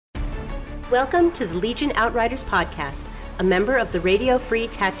Welcome to the Legion Outriders podcast, a member of the Radio Free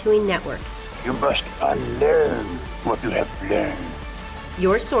Tattooing Network. You must unlearn what you have learned.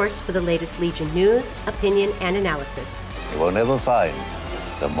 Your source for the latest Legion news, opinion, and analysis. You will never find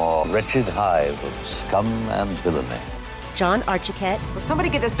the more wretched hive of scum and villainy. John Archiquette. Will somebody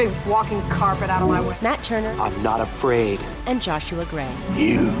get this big walking carpet out of my way? Matt Turner. I'm not afraid. And Joshua Gray.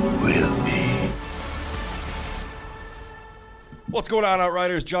 You will be. What's going on,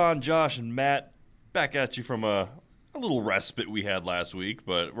 Outriders? John, Josh, and Matt back at you from a little respite we had last week,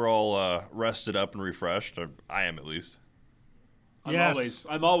 but we're all rested up and refreshed. Or I am, at least.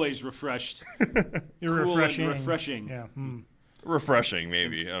 I'm always refreshed. You're cool refreshing. And refreshing. Yeah. Refreshing,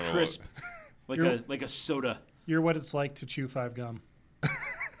 maybe. I don't Crisp. know. Like a soda. You're what it's like to chew 5 gum.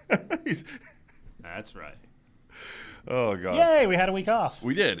 That's right. Oh, God. Yay, we had a week off.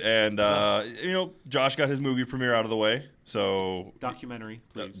 We did. And, Josh got his movie premiere out of the way. So Documentary,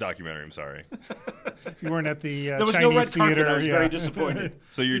 please. Documentary, I'm sorry. You weren't at the there was Chinese no red carpet. theater. I was very disappointed.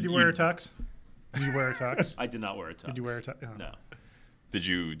 So Did you wear a tux? Did you wear a tux? I did not wear a tux. Did you wear a tux? Oh. No. Do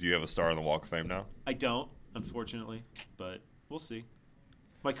you have a star on the Walk of Fame now? I don't, unfortunately, but we'll see.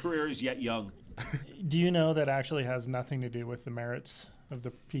 My career is yet young. Do you know that actually has nothing to do with the merits of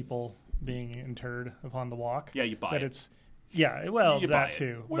the people being interred upon the walk? Yeah, you buy that it. It's yeah, well, You buy that it.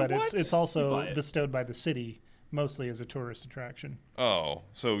 too. Wait, but what? it's You also buy it. bestowed by the city, mostly as a tourist attraction. Oh,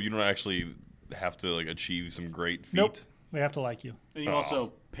 so you don't actually have to achieve some great feat? Nope. They have to like you. And you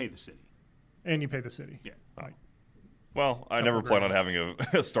also pay the city. And you pay the city. Yeah. Right. Well, I never plan on having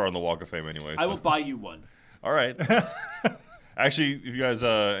a star on the Walk of Fame anyway. I so. will buy you one. All right. Actually, if you guys,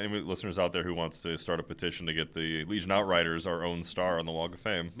 any listeners out there who wants to start a petition to get the Legion Outriders our own star on the Walk of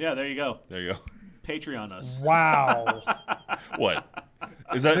Fame. Yeah, there you go. There you go. Patreon us. Wow. What?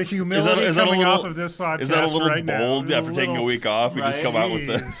 Is that The humility coming off of this podcast Is that a little right now. bold A after taking a little- week off? We just Right. come out with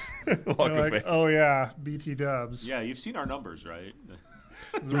this Walk You're of like, Fame oh yeah, BT dubs. Yeah, you've seen our numbers, right?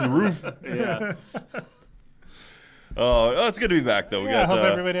 through the roof. Yeah. Oh, it's good to be back though. We Yeah, I got hope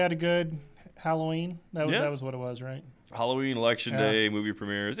everybody had a good Halloween. That Yeah. was what it was, right? Halloween, Election Day, movie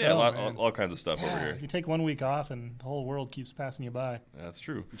premieres. Yeah, Oh, man. all kinds of stuff over here. You take 1 week off and the whole world keeps passing you by. That's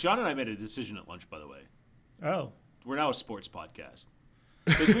true. John and I made a decision at lunch, by the way. Oh. We're now a sports podcast.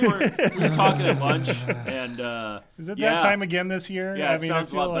 Because we were talking at lunch, and Is it that time again this year? Yeah, I it mean,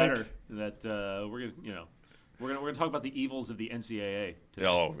 sounds I a feel lot like better. That we're gonna talk about the evils of the NCAA today.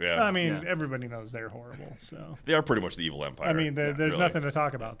 Oh, yeah. I mean, Yeah. everybody knows they're horrible. So They are pretty much the evil empire. I mean, Yeah, there's really. nothing to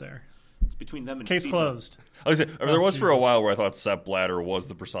talk about there. It's between them and Case FIFA. closed. Like I said, there was for a Jesus. while where I thought Sepp Blatter was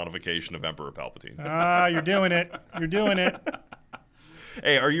the personification of Emperor Palpatine. Ah, you're doing it. You're doing it.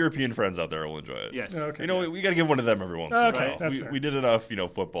 Hey, our European friends out there will enjoy it. Yes. Okay. You know, we got to give one to them every once in a Okay, while. that's fair. We did enough,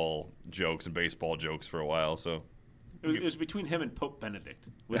 football jokes and baseball jokes for a while, so It was between him and Pope Benedict.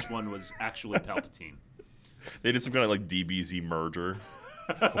 Which one was actually Palpatine? they did some kind of DBZ merger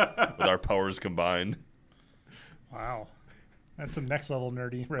with our powers combined. Wow. That's some next level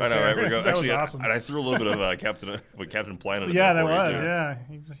nerdy right I know, there. right? We're going, That actually, was awesome. and I threw a little bit of Captain Planet. in Yeah, there that for you,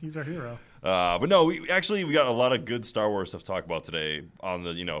 was. too. Yeah, he's our hero. But no, we got a lot of good Star Wars stuff to talk about today on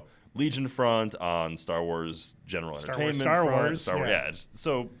the Legion front, on Star Wars general entertainment Star front, Wars, Star Wars, yeah.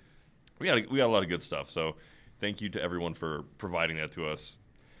 So we got a lot of good stuff. So thank you to everyone for providing that to us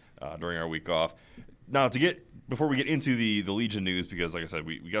during our week off. Now before we get into the Legion news, because like I said,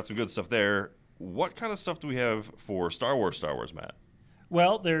 we got some good stuff there. What kind of stuff do we have for Star Wars, Matt?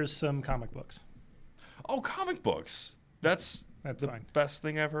 Well, there's some comic books. Oh, comic books. That's the fine. best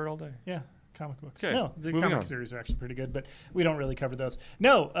thing I've heard all day. Yeah, comic books. Okay, No, the moving comic on. series are actually pretty good, but we don't really cover those.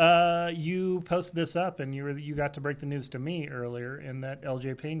 No, you posted this up, and you got to break the news to me earlier in that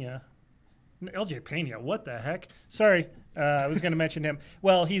LJ Pena, what the heck? Sorry, I was going to mention him.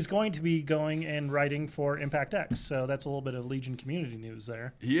 Well, he's going to be going and writing for Impact X, so that's a little bit of Legion community news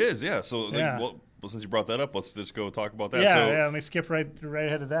there. He is, yeah. So Yeah. Well, since you brought that up, let's just go talk about that. Yeah, let me skip right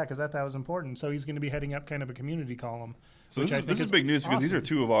ahead of that because I thought that was important. So he's going to be heading up kind of a community column. So which I this think is big news because these are awesome.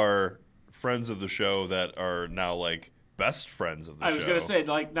 two of our friends of the show that are now best friends of the show. I was gonna say,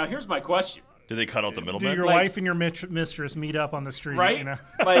 now here's my question. Did they cut out the Do middleman? your wife and your mistress meet up on the street? Right? You know?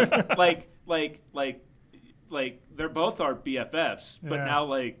 like they're both our BFFs, but Yeah.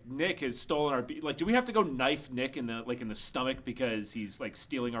 now Nick has stolen our do we have to go knife Nick in the stomach because he's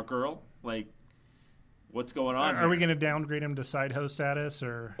stealing our girl? What's going on? Are we going to downgrade him to side host status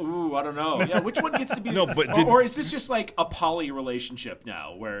or? Ooh, I don't know. Yeah, which one gets to be? No, but or is this just a poly relationship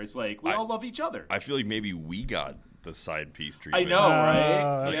now, where it's we all love each other? I feel like maybe we got the side piece treatment. I know,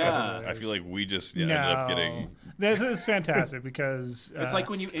 right? that's Yeah. what it I feel like we just No. ended up getting. This is fantastic because It's like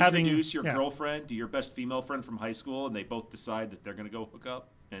when you having- introduce your yeah. girlfriend to your best female friend from high school, and they both decide that they're going to go hook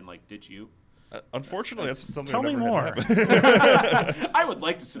up. and like ditch you. Unfortunately, that's something. Tell that me never more. had happen. I would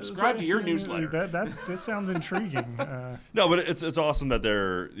like to subscribe to your newsletter. This sounds intriguing. No, but it's awesome that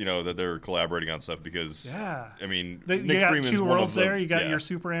they're collaborating on stuff because I mean, you Nick got Freeman's two one worlds of the, there. You got your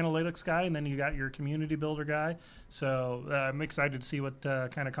super analytics guy, and then you got your community builder guy. So I'm excited to see what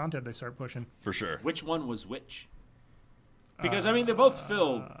kind of content they start pushing. For sure. Which one was which? Because I mean, they both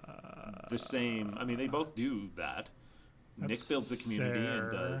fill the same. I mean, they both do that. Nick builds the community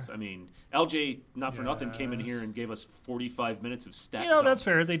and does. I mean, LJ, not for nothing, came in here and gave us 45 minutes of stat. That's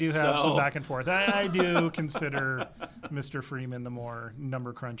fair. They do have some back and forth. I do consider Mr. Freeman the more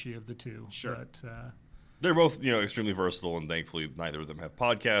number crunchy of the two. Sure. But, they're both, extremely versatile, and thankfully neither of them have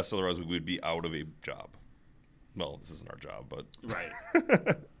podcasts. Otherwise, we would be out of a job. Well, this isn't our job, but right.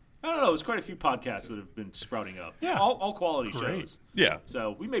 I don't know. There's quite a few podcasts that have been sprouting up. Yeah. All quality shows. Yeah.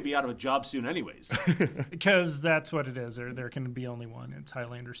 So we may be out of a job soon anyways. Because that's what it is. There can be only one. It's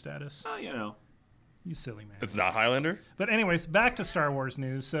Highlander status. You silly man. It's not Highlander? But anyways, back to Star Wars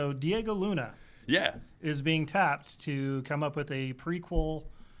news. So Diego Luna is being tapped to come up with a prequel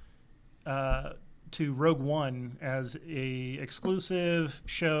to Rogue One as a exclusive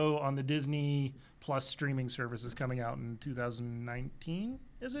show on the Disney Plus streaming services coming out in 2019.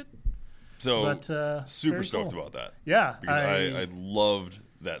 Is it? So super stoked about that. Yeah, because I loved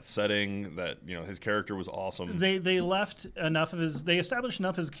that setting. That his character was awesome. They left enough of they established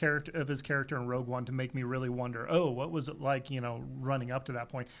enough of his character in Rogue One to make me really wonder. Oh, what was it like? Running up to that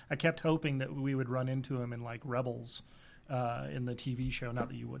point. I kept hoping that we would run into him in like Rebels. In the TV show, not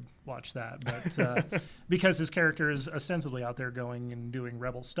that you would watch that, but because his character is ostensibly out there going and doing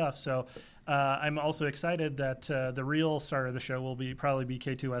rebel stuff. So I'm also excited that the real star of the show will probably be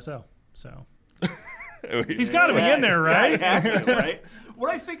K2SO. So he's got to be in there, right? Yeah, he has to, right?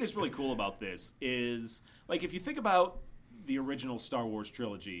 What I think is really cool about this is, like, if you think about the original Star Wars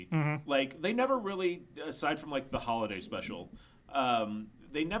trilogy, like they never really, aside from like the holiday special.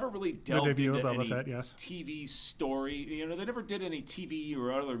 They never really delved into any TV story. They never did any TV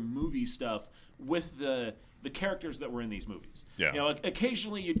or other movie stuff with the characters that were in these movies. Yeah.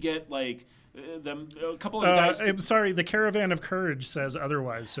 Occasionally you'd get like a couple of guys. I'm sorry, the Caravan of Courage says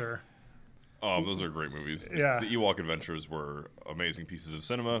otherwise, sir. Oh, those are great movies. Yeah. The Ewok Adventures were amazing pieces of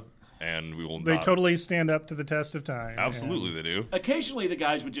cinema. And we will They totally stand up to the test of time. Absolutely, they do. Occasionally, the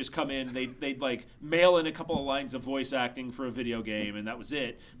guys would just come in. They'd like mail in a couple of lines of voice acting for a video game, and that was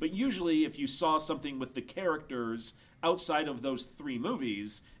it. But usually, if you saw something with the characters outside of those three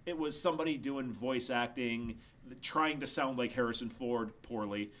movies, it was somebody doing voice acting, trying to sound like Harrison Ford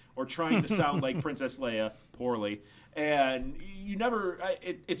poorly, or trying to sound like Princess Leia poorly. And you never.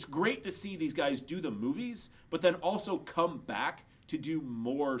 It's great to see these guys do the movies, but then also come back to do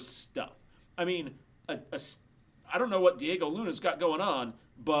more stuff. I mean, I don't know what Diego Luna's got going on,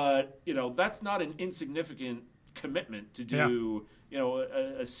 but that's not an insignificant commitment to do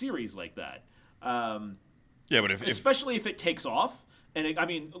a series like that. But especially if it takes off, and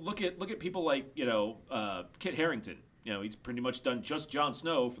look at people like Kit Harington. He's pretty much done just Jon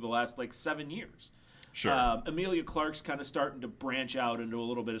Snow for the last like 7 years. Sure. Emilia Clarke's kind of starting to branch out into a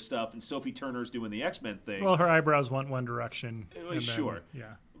little bit of stuff, and Sophie Turner's doing the X-Men thing. Well, her eyebrows went one direction. Sure.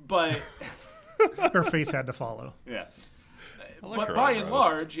 Yeah. But her face had to Yeah. Like but by and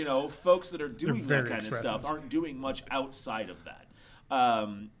large, folks that are doing that kind of stuff aren't doing much outside of that.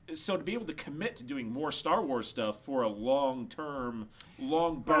 So to be able to commit to doing more Star Wars stuff for a long-term,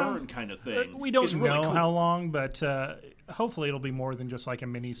 long burn kind of thing, we don't is really know cool. how long, but hopefully it'll be more than just like a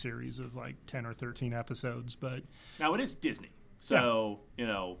mini series of like 10 or 13 episodes. But now it is Disney, so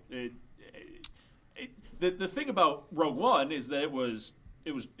the thing about Rogue One is that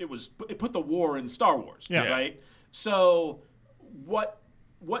it put the war in Star Wars, right? So what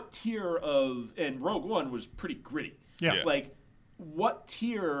tier of, and Rogue One was pretty gritty, like. What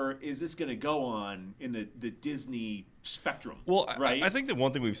tier is this going to go on in the Disney spectrum? Well, right? I think the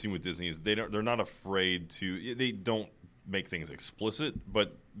one thing we've seen with Disney is they're not afraid to. They don't make things explicit,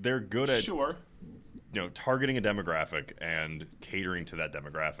 but they're good at targeting a demographic and catering to that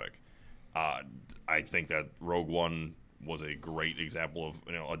demographic. I think that Rogue One was a great example of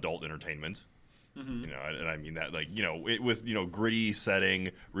adult entertainment. Mm-hmm. And I mean that with gritty setting,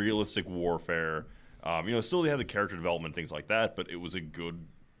 realistic warfare. Still they had the character development, things like that, but it was a good,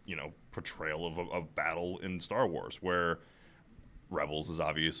 portrayal of battle in Star Wars, where Rebels is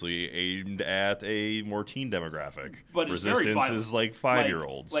obviously aimed at a more teen demographic. But it's Resistance very violent. is like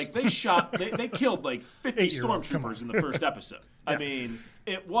 5-year-olds. Like they killed like 50 stormtroopers in the first episode. I mean,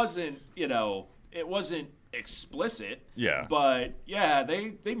 it wasn't explicit. Yeah. But yeah,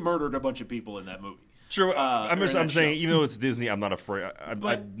 they murdered a bunch of people in that movie. Sure, I'm during that saying, show. even though it's Disney, I'm not afraid. I'm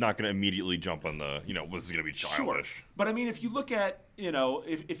not going to immediately jump on the, this is going to be Sure. childish. But I mean, if you look at,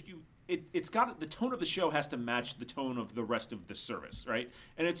 if you, it's got the tone of the show has to match the tone of the rest of the service, right?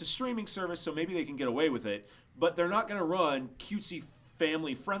 And it's a streaming service, so maybe they can get away with it. But they're not going to run cutesy,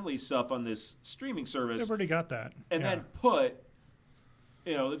 family-friendly stuff on this streaming service. They've already got that. And then put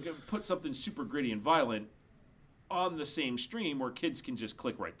something super gritty and violent on the same stream where kids can just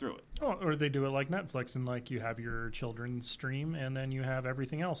click right through it. Oh, or they do it like Netflix, and like you have your children's stream, and then you have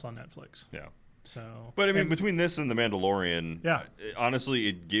everything else on Netflix. Yeah. So, But I mean, between this and The Mandalorian, Yeah. honestly,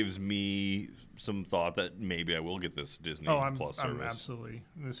 it gives me some thought that maybe I will get this Disney Plus service. I'm absolutely.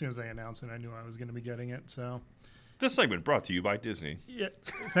 As soon as they announced it, I knew I was going to be getting it. So, This segment brought to you by Disney. yeah,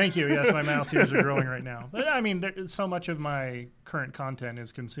 thank you. Yes, my mouse ears are growing right now. But I mean, so much of my current content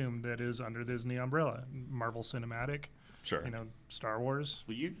is consumed that is under the Disney umbrella. Marvel Cinematic, Sure. Star Wars.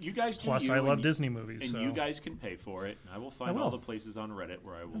 Well, you guys do Plus, you, I and love you- Disney movies. And so. you guys can pay for it. I will find will. all the places on Reddit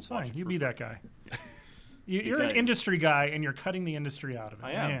where I will That's watch fine. it You for be free. that guy. You're an Because- industry guy, and you're cutting the industry out of it.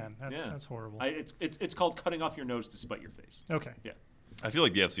 I am. Man, Yeah. that's horrible. It's called cutting off your nose to spite your face. Okay. Yeah. I feel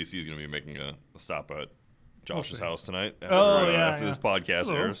like the FCC is going to be making a stop at Josh's see. house tonight. Yeah, after this podcast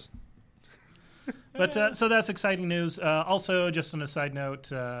Hello. airs. But so that's exciting news. Also, just on a side note,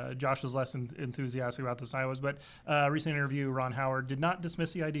 Josh was less enthusiastic about this than I was, but recent interview, Ron Howard did not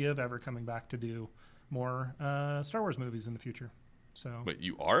dismiss the idea of ever coming back to do more Star Wars movies in the future. So, But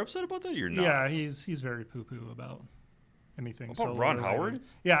you are upset about that? You're not? yeah, he's very poo-poo about anything. About solo Ron related. Howard?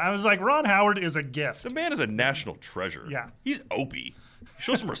 Yeah, I was like, Ron Howard is a gift. The man is a national treasure. Yeah. He's Opie.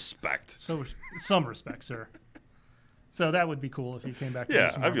 Show some respect. So some respect, sir. So that would be cool if he came back. To do Yeah,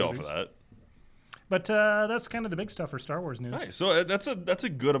 some more I'd be all for movies. that. But that's kind of the big stuff for Star Wars news. Nice. So that's a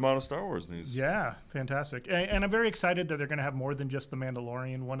good amount of Star Wars news. Yeah, fantastic. And I'm very excited that they're going to have more than just The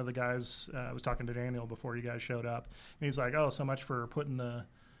Mandalorian. One of the guys, I was talking to Daniel before you guys showed up, and he's like, oh, so much for putting the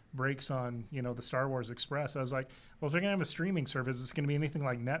brakes on, the Star Wars Express. I was like, well, if they're going to have a streaming service, it's going to be anything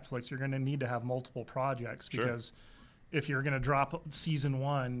like Netflix. You're going to need to have multiple projects Sure. because if you're going to drop season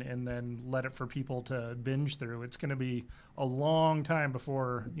 1 and then let it for people to binge through, it's going to be a long time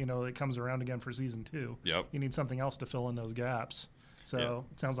before, it comes around again for season 2. Yep. You need something else to fill in those gaps. So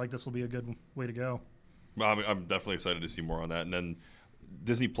it sounds like this will be a good way to go. Well, I'm definitely excited to see more on that. And then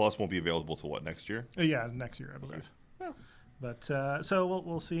Disney Plus won't be available till what, next year? Yeah, next year, I believe. Okay. But so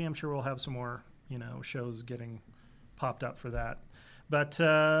we'll see. I'm sure we'll have some more, shows getting popped up for that. But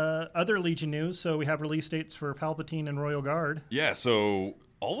other Legion news. So we have release dates for Palpatine and Royal Guard. Yeah, so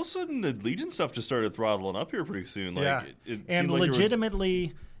all of a sudden the Legion stuff just started throttling up here pretty soon. Like, yeah, it and seemed like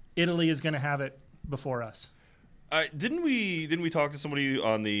legitimately, Italy is going to have it before us. didn't we talk to somebody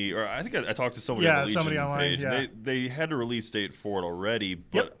on the, or I think I talked to somebody on the Legion somebody online, page. yeah. And they had a release date for it already,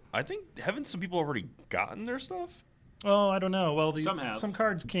 but Yep. I think haven't some people already gotten their stuff? Oh, I don't know. Well, Some have. some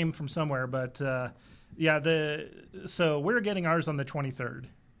cards came from somewhere, but so we're getting ours on the 23rd,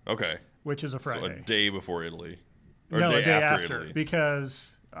 Okay, which is a so Friday. a day before Italy, or No, a day after Italy.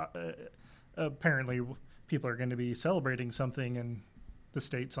 because apparently people are going to be celebrating something in the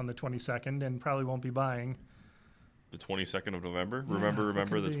States on the 22nd and probably won't be buying. The 22nd of November. Remember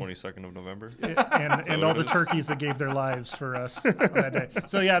could the be? 22nd of November. And all what the it is? turkeys that gave their lives for us on that day.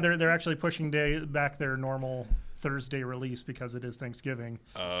 So yeah, they're actually pushing back their normal Thursday release because it is Thanksgiving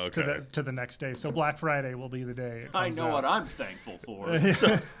Okay. to the next day. So Black Friday will be the day. I know what I'm thankful for.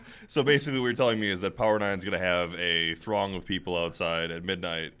 So basically, what you're telling me is that Power 9's going to have a throng of people outside at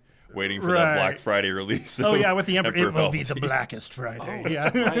midnight waiting for that Right. Black Friday release. Oh yeah, with the Emperor, it will be the Palpatine. blackest Friday. Oh,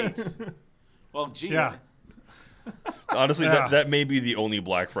 yeah, right. Well, gee. yeah. Honestly, Yeah. that may be the only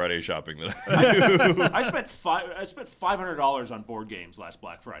Black Friday shopping that I do. I spent $500 on board games last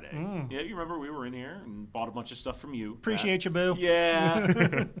Black Friday. Yeah, you remember we were in here and bought a bunch of stuff from you. Appreciate you, boo.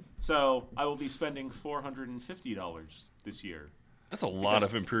 Yeah. So I will be spending $450 this year. That's a lot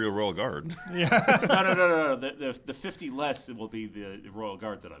of Imperial Royal Guard. No. The 50 less will be the Royal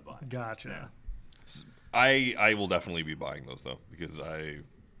Guard that I buy. Gotcha. I will definitely be buying those though because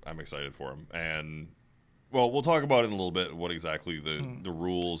I'm excited for them. And well, we'll talk about it in a little bit. What exactly the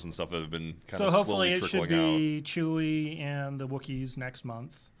rules and stuff that have been kind So of hopefully slowly it should trickling out. be Chewie and the Wookiees next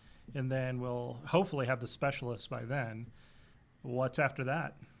month, and then we'll hopefully have the specialists by then. What's after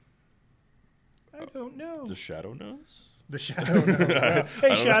that? I don't know. The Shadow knows. The Shadow knows.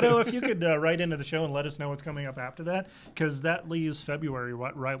 Hey, Shadow, if you could write into the show and let us know what's coming up after that, because that leaves February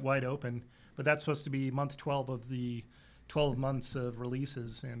wide open. But that's supposed to be month 12 of the 12 months of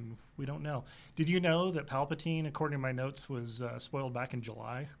releases, and we don't know. Did you know that Palpatine, according to my notes, was spoiled back in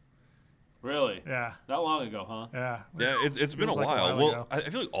July? Really? Yeah. Not long ago, huh? Yeah. Yeah, it's been a like while. a while Well, ago. I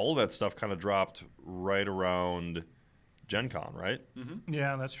feel like all of that stuff kind of dropped right around Gen Con, right?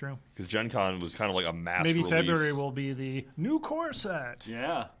 Yeah, that's true. Because Gen Con was kind of like a mass Maybe release. February will be the new core set.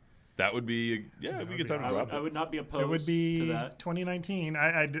 Yeah. That would be, it'd be a good time to drop I it. would not be opposed It would be to that. 2019.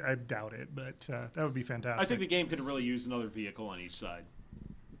 I doubt it, but that would be fantastic. I think the game could really use another vehicle on each side.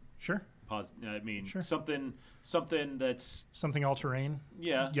 Sure. I mean, Sure. something that's Something all-terrain.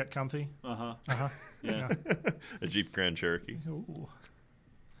 yeah. Get comfy. Yeah. A Jeep Grand Cherokee. Ooh,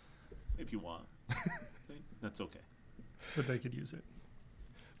 If you want, that's okay. but they could use it.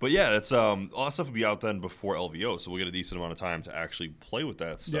 But yeah, that's all that stuff will be out then before LVO, so we'll get a decent amount of time to actually play with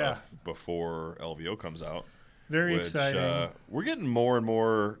that stuff before LVO comes out. Very which, exciting. We're getting more and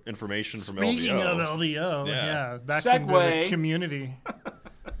more information from Speaking LVO. of LVO, Yeah. back into Segue. the community.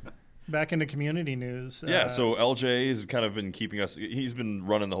 Back into community news. Yeah, so LJ has kind of been keeping us. He's been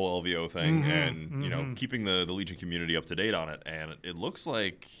running the whole LVO thing, and you know, keeping the Legion community up to date on it. And it looks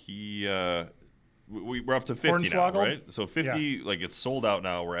like we're up to 50 now, Hornswoggle? right? So 50, like it's sold out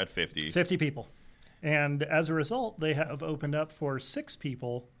now. We're at 50. 50 people. And as a result, they have opened up for 6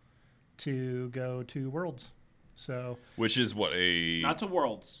 people to go to Worlds. So, Which is what Not to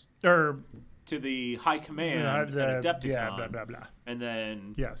Worlds, or to the High Command and Adepticon, yeah, blah blah blah. and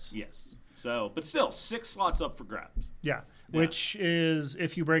then Yes. So, but still, 6 slots up for grabs. Yeah, which is,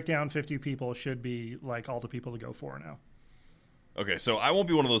 if you break down 50 people, should be like all the people to go for now. Okay, so I won't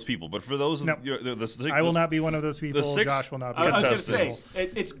be one of those people, but for those, No. I will not be one of those people. 6 Josh will not be. I was going to Contestants. say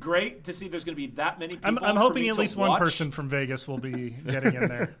it's great to see there's going to be that many people. I'm for hoping me at to least one watch. person from Vegas will be getting in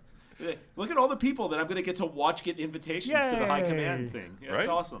there. Look at all the people that I'm going to get to watch get invitations to the High Yay. Command thing. Yeah, Right? It's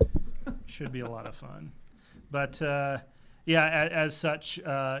awesome. Should be a lot of fun. But as such,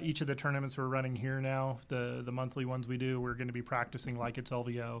 each of the tournaments we're running here now, the monthly ones we do, we're going to be practicing like it's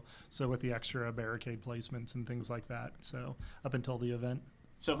LVO. So with the extra barricade placements and things like that. So up until the event.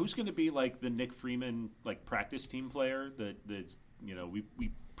 So who's going to be like the Nick Freeman like practice team player that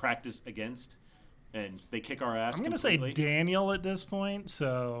we practice against and they kick our ass? I'm going to say completely? Daniel at this point.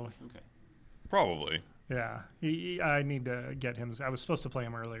 So Okay. probably. yeah, I need to get him. I was supposed to play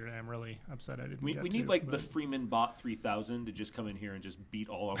him earlier, and I'm really upset I didn't. We get need to, like but- the Freeman Bot 3000 to just come in here and just beat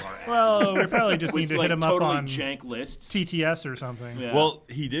all of our asses. Well, we probably just need with to like hit him up totally on jank lists. TTS or something. Yeah. Well,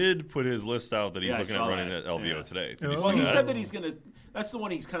 he did put his list out that he's Yeah, I looking at saw running that. at LVO Yeah. today. Did Oh. you see Well, he that? said that he's gonna. That's the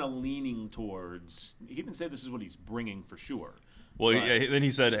one he's kind of leaning towards. He didn't say this is what he's bringing for sure. Well, but- yeah, then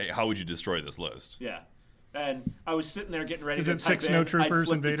he said, "Hey, how would you destroy this list?" Yeah. And I was sitting there getting ready Is to it type 6 in, snow I'd troopers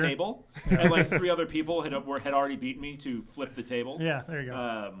flip and the Vader? table, and like 3 other people had already beaten me to flip the table. Yeah, there you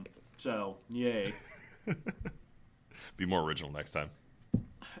go. So yay. Be more original next time.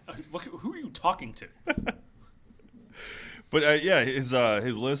 Look, who are you talking to? But yeah, his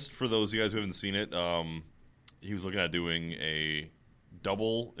list for those of you guys who haven't seen it, he was looking at doing a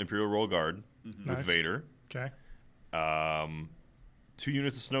double Imperial Royal Guard with Nice. Vader, Okay. 2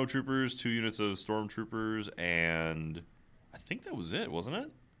 units of Snow Troopers, 2 units of Stormtroopers, and I think that was it, wasn't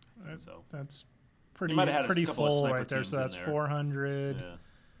it? So That's pretty might have had a pretty couple of full sniper right there. teams So in that's there. 400.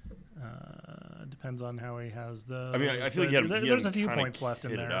 yeah. Depends on how he has those. I mean, I feel like he had, there's he a few kinda points left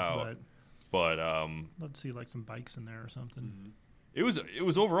in kitted there, out, but but let's see like some bikes in there or something. Mm-hmm. it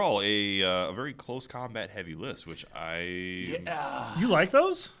was overall a very close combat heavy list, which Yeah. You like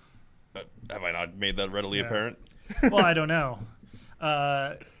those? have I not made that readily Yeah. apparent? Well, I don't know.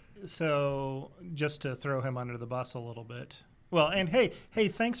 So just to throw him under the bus a little bit. Well, and hey,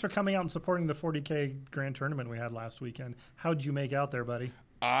 thanks for coming out and supporting the 40K Grand Tournament we had last weekend. How'd you make out there, buddy?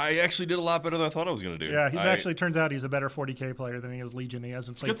 I actually did a lot better than I thought I was going to do. Yeah, turns out he's a better 40K player than he is Legion. He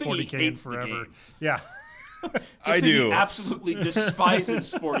hasn't played good thing he 40K in hates the forever. game. Yeah. I He do. absolutely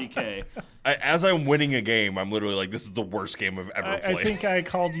despises 40K. As I'm winning a game, I'm literally like, this is the worst game I've ever I played. think I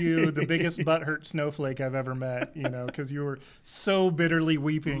called you the biggest butthurt snowflake I've ever met, because you were so bitterly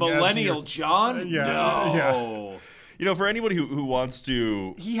weeping. as Millennial you- John? yeah, No. You know, for anybody who wants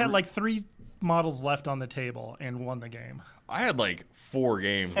to, He had like 3 models left on the table and won the game. I had like 4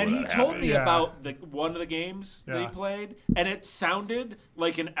 games. And where he that told happened. me Yeah. about one of the games that he Yeah. played, and it sounded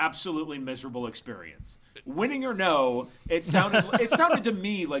like an absolutely miserable experience. Winning or no, it sounded to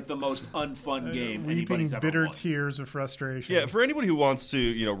me like the most unfun game Weeping anybody's ever bitter won. tears of frustration. Yeah, for anybody who wants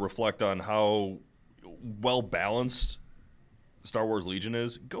to, reflect on how well balanced Star Wars Legion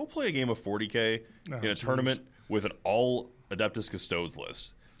is, go play a game of 40K in a geez. tournament with an all Adeptus Custodes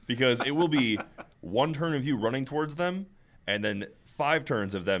list. Because it will be 1 turn of you running towards them, and then 5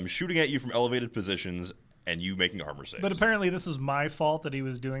 turns of them shooting at you from elevated positions, and you making armor saves. But apparently this was my fault that he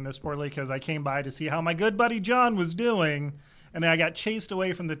was doing this poorly because I came by to see how my good buddy John was doing, and I got chased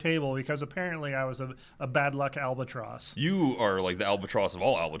away from the table because apparently I was a bad luck albatross. You are like the albatross of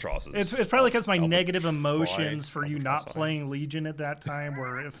all albatrosses. It's probably because my negative emotions for you albatross not playing Legion at that time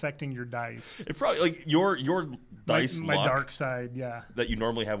were affecting your dice. It probably like your dice my luck dark side, yeah. that you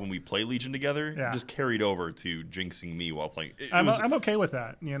normally have when we play Legion together just carried over to jinxing me while playing. I'm okay with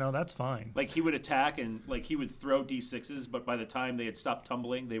that. That's fine. Like he would attack and like he would throw d6s, but by the time they had stopped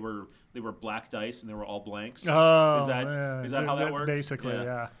tumbling, they were black dice and they were all blanks. Oh, is that how that works? Basically,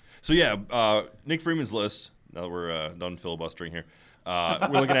 yeah. So Nick Freeman's list. Now that we're done filibustering here, we're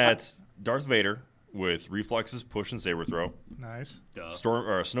looking at Darth Vader with reflexes, push, and saber throw. Nice.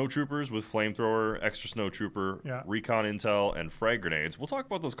 Snow troopers with flamethrower, extra snow trooper, recon intel, and frag grenades. We'll talk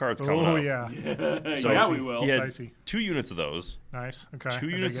about those cards coming up. Oh yeah. So we will. He had Spicy. 2 units of those. Nice. Okay. 2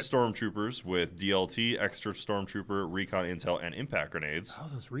 units of stormtroopers with DLT, extra stormtrooper, recon intel, and impact grenades. Oh,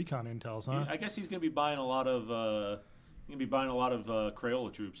 those recon intels, huh? I guess he's going to be buying a lot of.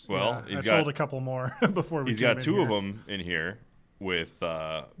 Crayola troops. Well, I sold a couple more before we. He's got 2 of them in here with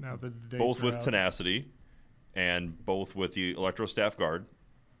both with tenacity and both with the Electro Staff Guard,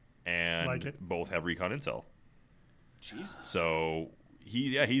 and both have recon intel. Jesus. So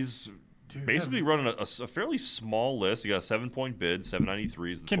he's basically running a fairly small list. He got a 7-point bid,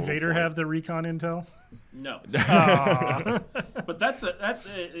 793 is the Can Vader have the recon intel? No. But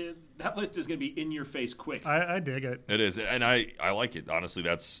that list is going to be in your face quick. I dig it. It is, and I like it. Honestly,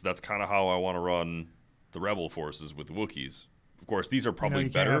 that's kind of how I want to run the Rebel forces with the Wookiees. Of course, these are probably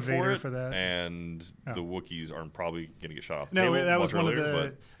better for it, and the Wookiees aren't probably going to get shot off the table. That was one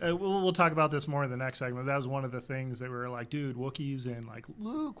earlier, of the. We'll talk about this more in the next segment. That was one of the things that we were like, dude, Wookiees and like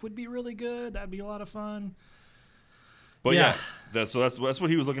Luke would be really good. That'd be a lot of fun. But that's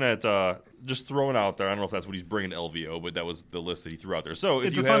what he was looking at. Just throwing out there. I don't know if that's what he's bringing to LVO, but that was the list that he threw out there. So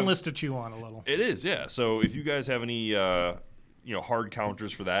it's a fun list to chew on a little. It is, yeah. So if you guys have any hard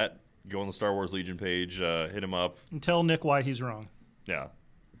counters for that, go on the Star Wars Legion page, hit him up. And tell Nick why he's wrong. Yeah.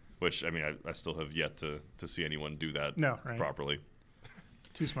 Which, I mean, I still have yet to see anyone do that properly.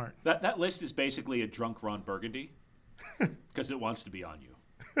 Too smart. That list is basically a drunk Ron Burgundy because it wants to be on you.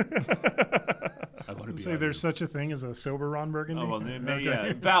 I want to be say there's such a thing as a sober Ron Burgundy? Oh, well,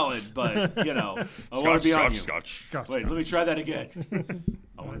 yeah, valid, but, I want to be on you. Scotch. Wait, let me try that again.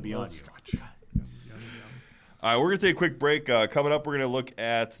 I want to be on you. Scotch. All right, we're going to take a quick break. Coming up, we're going to look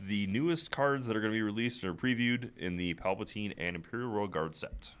at the newest cards that are going to be released or previewed in the Palpatine and Imperial Royal Guard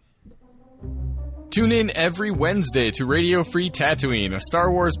set. Tune in every Wednesday to Radio Free Tatooine, a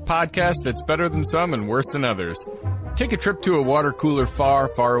Star Wars podcast that's better than some and worse than others. Take a trip to a water cooler far,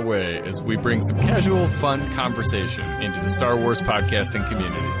 far away as we bring some casual, fun conversation into the Star Wars podcasting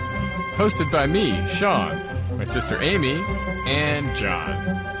community. Hosted by me, Sean, my sister Amy, and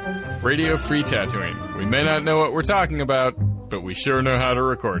John. Radio Free Tatooine. We may not know what we're talking about, but we sure know how to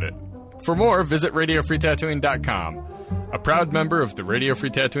record it. For more, visit RadioFreeTatooine.com, a proud member of the Radio Free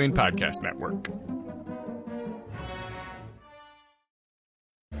Tatooine Podcast Network.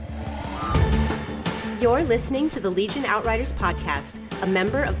 You're listening to the Legion Outriders podcast, a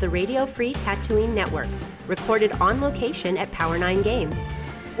member of the Radio Free Tatooine Network, recorded on location at Power 9 Games.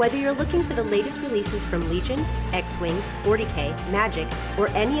 Whether you're looking for the latest releases from Legion, X-Wing, 40K, Magic, or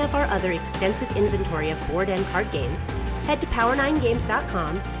any of our other extensive inventory of board and card games, head to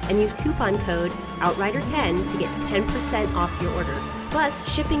power9games.com and use coupon code OUTRIDER10 to get 10% off your order. Plus,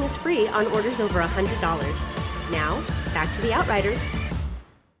 shipping is free on orders over $100. Now, back to the Outriders.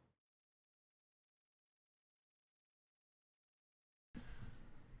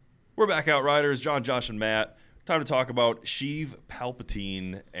 We're back, Outriders. John, Josh, and Matt. Time to talk about Sheev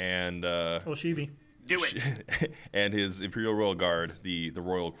Palpatine and Sheevy. Do it. and his Imperial Royal Guard, the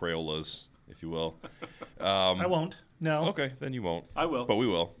Royal Crayolas, if you will. I won't. No. Okay, then you won't. I will. But we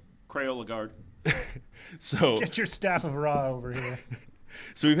will. Crayola Guard. So get your staff of Ra over here.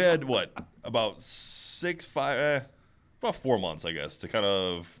 So we've had about 4 months, I guess, to kind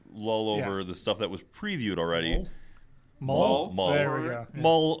of lull over the stuff that was previewed already. Mull. There we go. Yeah.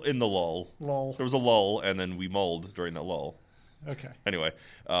 Mull in the lull. Lull. There was a lull, and then we mulled during that lull. Okay. Anyway,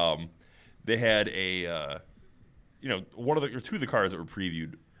 they had one of the or two of the cards that were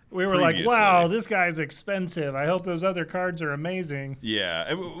previewed. We were like, "Wow, this guy's expensive. I hope those other cards are amazing." Yeah,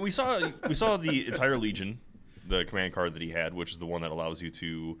 and we saw the entire Legion, the command card that he had, which is the one that allows you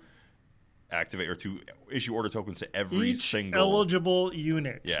to activate or to issue order tokens to every single eligible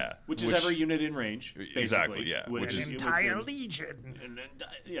unit. Yeah, which is every unit in range. Basically. Exactly. Yeah, which is entire Legion.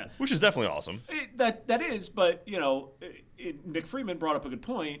 Yeah, which is definitely awesome. That is, but Nick Freeman brought up a good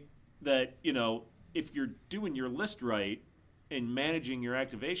point that if you're doing your list right and managing your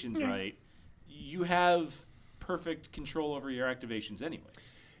activations right, you have perfect control over your activations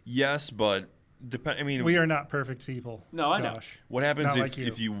anyways. Yes, but we are not perfect people. No, I know. Josh. What happens Not if, like you.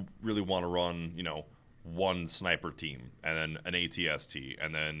 if you really want to run, one sniper team and then an ATST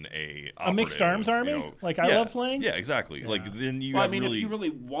and then a mixed arms army? Like I love playing? Yeah, exactly. Yeah. Like then you Well, have if you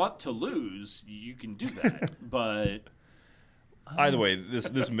really want to lose, you can do that. But either way,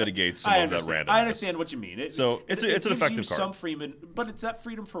 this mitigates some of that randomness. I understand what you mean. It's an effective gives you card. Some freedom, but it's that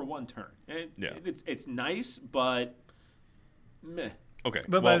freedom for one turn. It's nice, but meh. Okay.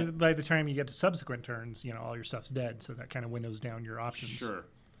 But by the time you get to subsequent turns, all your stuff's dead, so that kind of winnows down your options. Sure.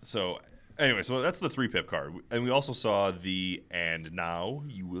 So anyway, so that's the 3-pip card. And we also saw the "and now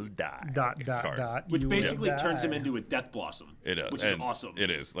you will die" card. Which basically turns him into a death blossom. It does. Which is awesome. It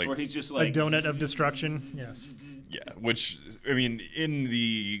is. Where he's just a like donut of destruction. Yes. Yeah, which, in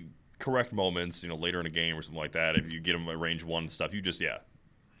the correct moments, later in a game or something like that, if you get him at range 1 stuff, you just,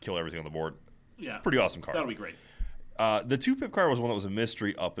 kill everything on the board. Yeah. Pretty awesome card. That'll be great. The 2-pip card was one that was a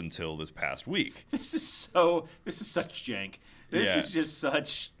mystery up until this past week. This is such jank. This is just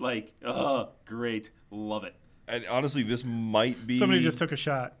such, great. Love it. And honestly, this might be... Somebody just took a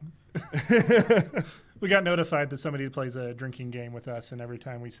shot. We got notified that somebody plays a drinking game with us, and every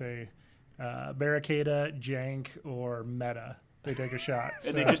time we say Barricada, jank, or meta, they take a shot.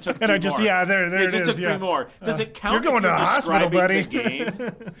 And they just took 3 and I just, more. there they it just is. took 3 more. Does it count? You're going to the hospital, buddy. The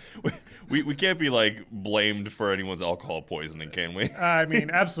game? We can't be blamed for anyone's alcohol poisoning, can we?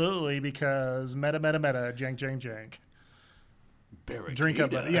 Absolutely, because meta, jank, jank. Barricada. Drink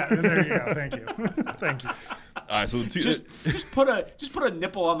up, buddy. Yeah, there you go. Thank you. Thank you. All right, so just put a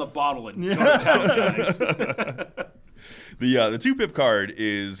nipple on the bottle and go to town, guys. The 2-pip card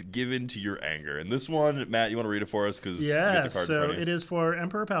is given to your anger, and this one, Matt, you want to read it for us because you get the card in front of you. It is for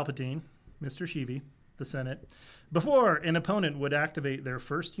Emperor Palpatine, Mr. Sheev, the Senate. Before an opponent would activate their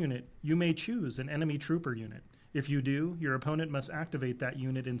first unit, you may choose an enemy trooper unit. If you do, your opponent must activate that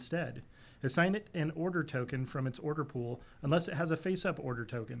unit instead. Assign it an order token from its order pool unless it has a face-up order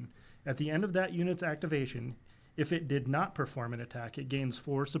token. At the end of that unit's activation, if it did not perform an attack, it gains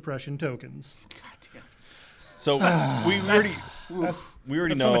 4 suppression tokens. God damn. So we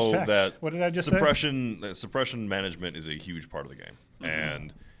already know that what did I just say? Suppression management is a huge part of the game. Mm-hmm.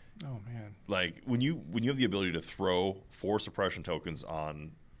 And oh man, when you have the ability to throw 4 suppression tokens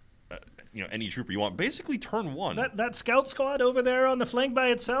on any trooper you want, basically turn 1. That scout squad over there on the flank by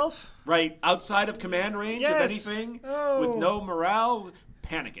itself, right outside of command range of anything, with no morale,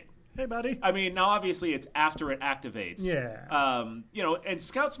 panic it. Hey, buddy. Now obviously it's after it activates. Yeah. And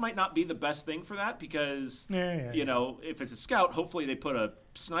scouts might not be the best thing for that because, yeah. If it's a scout, hopefully they put a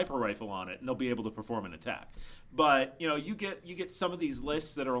sniper rifle on it and they'll be able to perform an attack. But, you get some of these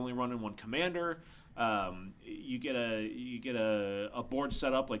lists that are only running 1 commander. You get a board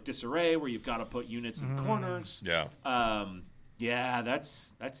set up like Disarray where you've got to put units in corners. Yeah.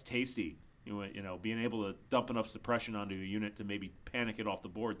 That's tasty. Being able to dump enough suppression onto a unit to maybe panic it off the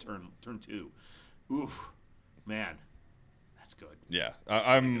board turn 2. Oof, man, that's good. Yeah,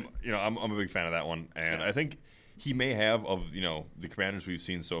 I'm a big fan of that one, and I think he may have the commanders we've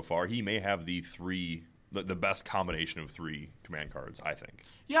seen so far. He may have the best combination of 3 command cards. I think.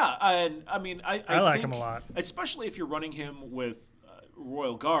 Yeah, and I like think, him a lot, especially if you're running him with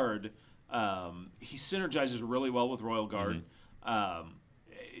Royal Guard. He synergizes really well with Royal Guard. Mm-hmm.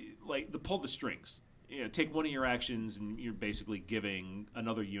 Like the pull the strings. Take one of your actions and you're basically giving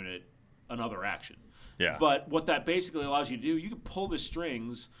another unit another action. Yeah. But what that basically allows you to do, you can pull the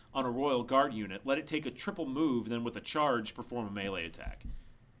strings on a Royal Guard unit, let it take a triple move, then with a charge perform a melee attack.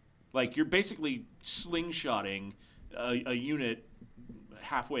 Like you're basically slingshotting a unit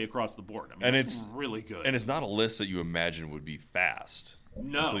halfway across the board. And it's really good. And it's not a list that you imagine would be fast.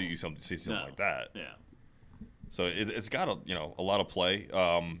 No. Until you see something like that. Yeah. So it's got a lot of play.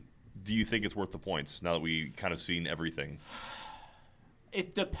 Do you think it's worth the points now that we kind of seen everything?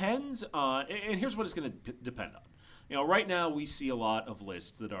 It depends on, and here's what it's going to depend on. Right now we see a lot of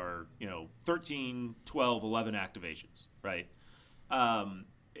lists that are 13, 12, 11 activations, right?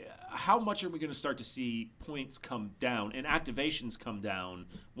 How much are we going to start to see points come down and activations come down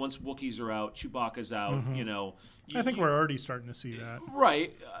once Wookiees are out, Chewbacca's out? Mm-hmm. I think we're already starting to see that,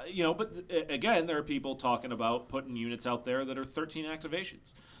 right? But again, there are people talking about putting units out there that are 13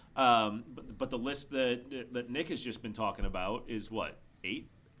 activations. But the list that Nick has just been talking about is what, 8?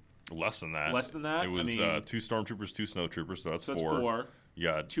 Less than that. Less than that. It was 2 stormtroopers, 2 snowtroopers, so that's 4. That's 4. You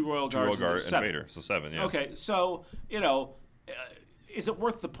got 2 Royal Guards and Vader, so 7. Yeah. Okay, so is it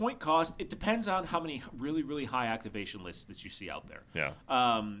worth the point cost? It depends on how many really, really high activation lists that you see out there. Yeah.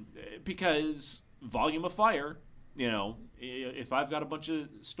 Because volume of fire, if I've got a bunch of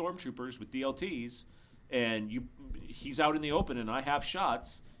stormtroopers with DLTs, and he's out in the open and I have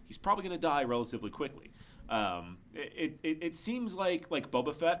shots, he's probably going to die relatively quickly. It seems like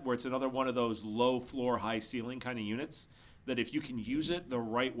Boba Fett, where it's another one of those low floor, high ceiling kind of units, that if you can use it the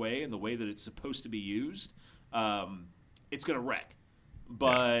right way and the way that it's supposed to be used, it's going to wreck.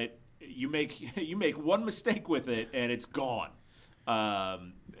 But you make one mistake with it and it's gone. I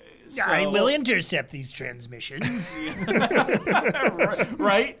will intercept these transmissions.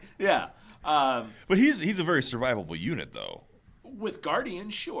 Right? Yeah. But he's a very survivable unit, though. With Guardian,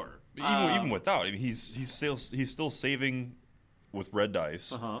 sure. Even without, I mean, he's still saving with red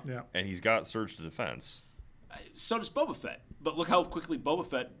dice, Yeah. and he's got surge to defense. So does Boba Fett. But look how quickly Boba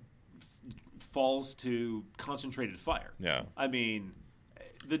Fett falls to concentrated fire. Yeah. I mean,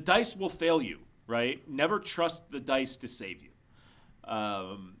 the dice will fail you, right? Never trust the dice to save you.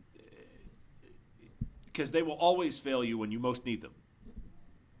 Because they will always fail you when you most need them.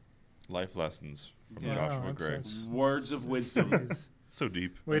 Life lessons from Yeah. Joshua Wow, Gray. that's- Words of wisdom. So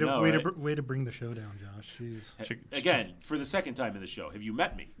deep. Way to know, way right? to way to bring the show down, Josh. Jeez. Again, for the second time in the show, have you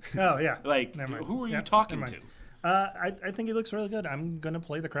met me? Oh yeah. Like, Never mind. who are you Yeah, talking never to? mind. I think he looks really good. I'm gonna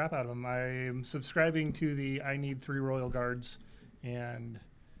play the crap out of him. I'm subscribing to the I need 3 Royal Guards, and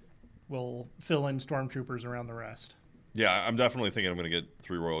we'll fill in stormtroopers around the rest. Yeah, I'm definitely thinking I'm going to get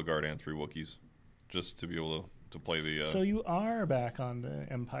 3 Royal Guard and 3 Wookiees, just to be able to play the. So you are back on the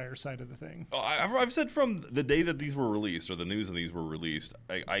Empire side of the thing. I've said from the day that these were released, or the news of these were released,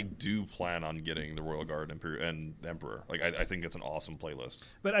 I do plan on getting the Royal Guard and Emperor. Like I think it's an awesome playlist.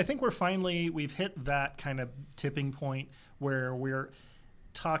 But I think we've hit that kind of tipping point where we're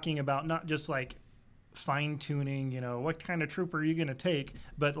talking about not just like fine tuning, what kind of trooper are you going to take,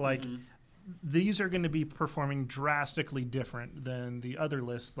 but like these are going to be performing drastically different than the other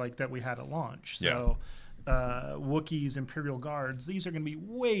lists like that we had at launch. So Wookiees, Imperial Guards, these are going to be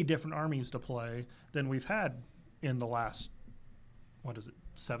way different armies to play than we've had in the last,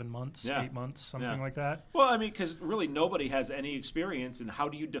 7 months, 8 months, something like that. Well, I mean, because really nobody has any experience in how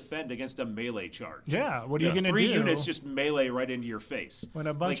do you defend against a melee charge. Yeah, what are you going to do? 3 units just melee right into your face. When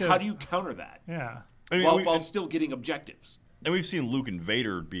a bunch how do you counter that? Yeah. I mean, While still getting objectives. And we've seen Luke and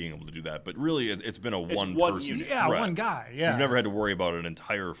Vader being able to do that, but really it's been one person unit. Yeah, threat. one guy. Yeah. You've never had to worry about an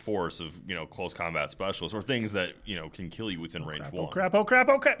entire force of close combat specialists or things that can kill you within range one. Oh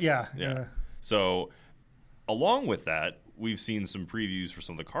crap! Yeah. So, along with that, we've seen some previews for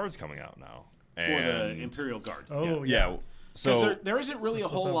some of the cards coming out now For the Imperial Guard. Oh yeah. So there isn't really a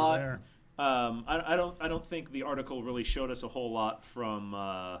whole over lot. there. I don't think the article really showed us a whole lot from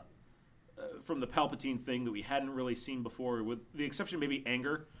the Palpatine thing that we hadn't really seen before, with the exception of maybe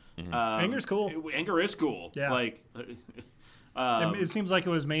Anger. Anger's cool. Anger is cool. Yeah. It seems like it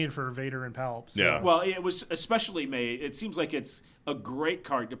was made for Vader and Palp. So. Yeah. Well, it was especially made. It seems like it's a great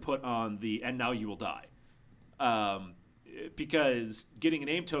card to put on the "And Now You Will Die," because getting an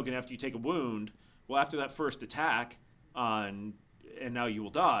aim token after you take a wound, well, after that first attack on "And Now You Will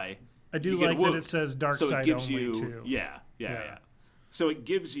Die," I do you get a like that wound. it says dark So side it gives only you, too. Yeah. So it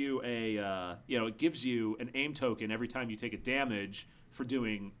gives you it gives you an aim token every time you take a damage for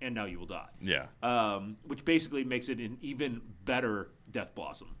doing "And Now You Will Die." yeah. Which basically makes it an even better Death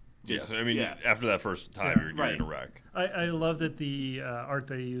Blossom. Yes, I mean, after that first time, you're right. going to wreck. I love that the art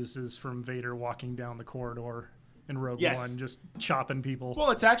they used is from Vader walking down the corridor in Rogue One, just chopping people.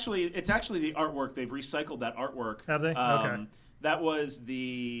 Well, it's actually the artwork. They've recycled that artwork. Have they? Okay. That was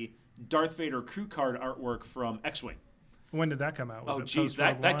the Darth Vader crew card artwork from X-Wing. When did that come out? Was it geez,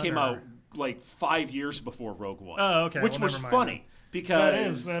 post-Rogue that One, came or- out like 5 years before Rogue One. Oh, okay. Which Well, was never mind funny then.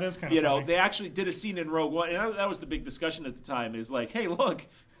 because That is kind of funny. they actually did a scene in Rogue One, and that was the big discussion at the time. Is like, hey, look,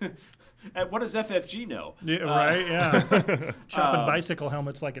 what does FFG know? Yeah, right? Yeah. Chopping bicycle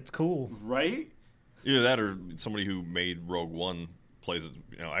helmets like it's cool. Right? Either that or somebody who made Rogue One plays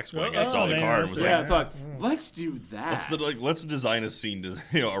X-Wing Oh, and saw the man, card and that's was Yeah, like, I thought let's do that. let's design a scene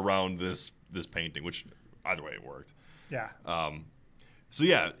to around this painting, which either way it worked. Yeah. So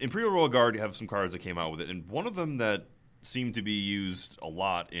yeah, Imperial Royal Guard have some cards that came out with it, and one of them that seemed to be used a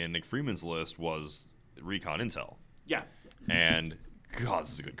lot in Nick Freeman's list was Recon Intel. Yeah. And God,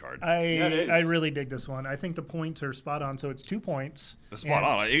 this is a good card. it is. I really dig this one. I think the points are spot on. So it's 2 points. Spot and-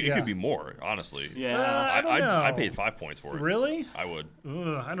 on. It yeah. could be more, honestly. Yeah. I don't know. I paid 5 points for it. Really? I would. Ugh,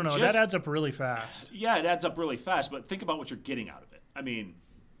 I don't know. Just- that adds up really fast. Yeah, it adds up really fast, but think about what you're getting out of it. I mean,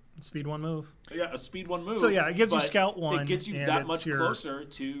 Speed 1 move. yeah, a speed 1 move. So, yeah, it gives you but Scout 1, It gets you and that it's much your closer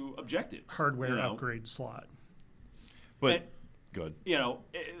to objectives. Hardware upgrade slot. But And- good.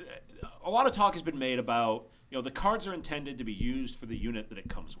 A lot of talk has been made about, the cards are intended to be used for the unit that it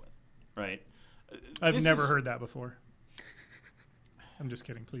comes with, right? I've This never is- heard that before. I'm just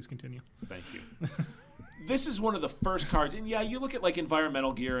kidding. Please continue. Thank you. This is one of the first cards, and yeah, you look at like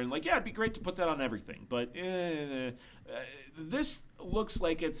environmental gear, and like, yeah, it'd be great to put that on everything, but this looks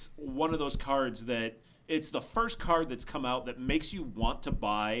like it's one of those cards that it's the first card that's come out that makes you want to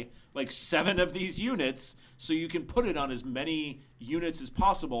buy like 7 of these units so you can put it on as many units as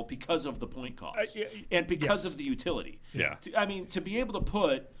possible because of the point cost and because of the utility. Yeah. I mean, to be able to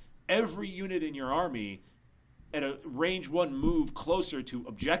put every unit in your army at a range 1 move closer to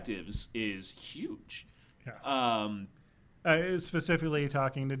objectives is huge. Yeah. Specifically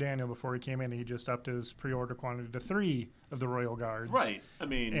talking to Daniel before he came in, he just upped his pre-order quantity to 3 of the Royal Guards. Right. I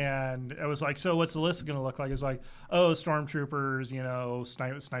mean, and I was like, so what's the list going to look like? It's like, oh, stormtroopers, you know,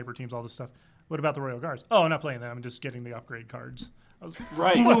 sniper teams, all this stuff. What about the Royal Guards? Oh, I'm not playing them. I'm just getting the upgrade cards. I was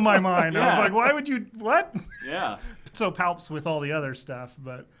blew my mind. I was like, why would you? What? Yeah. So Palps with all the other stuff,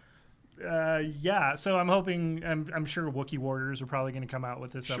 but. Yeah, so I'm hoping. I'm sure Wookiee Warriors are probably going to come out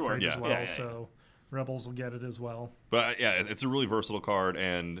with this upgrade as well. So Rebels will get it as well. But yeah, it's a really versatile card,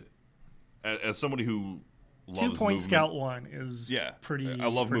 and as somebody who loves 2-point Scout 1 is pretty. I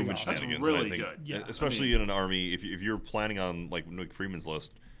love pretty movement awesome. shenanigans. That's really I think, good. Yeah. Especially in an army, if you're planning on like Nick Freeman's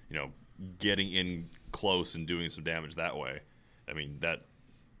list, you know, getting in close and doing some damage that way. I mean that,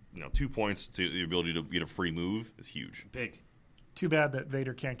 2 points to the ability to get a free move is huge. Big. Too bad that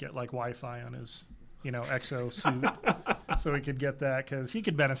Vader can't get like Wi-Fi on his, exo suit, so he could get that because he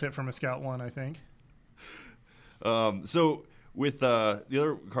could benefit from a Scout 1, I think. So with the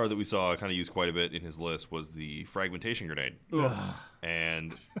other card that we saw kind of used quite a bit in his list was the Fragmentation Grenade,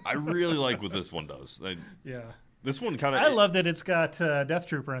 and I really like what this one does. This one kind of. I love that it's got Death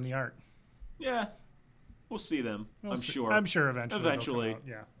Trooper in the art. Yeah, we'll see them. I'm sure. I'm sure eventually. Eventually,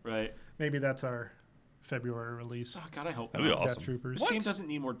 yeah. Right. Maybe that's our February release. Oh God, I hope that'd be awesome. Death Troopers. This game doesn't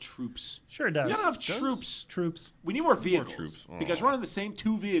need more troops. Sure it does. We gotta have troops. Troops. We need more vehicles. More troops. Because running the same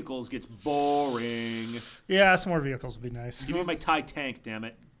 2 vehicles gets boring. Yeah, some more vehicles would be nice. Give me my TIE tank, damn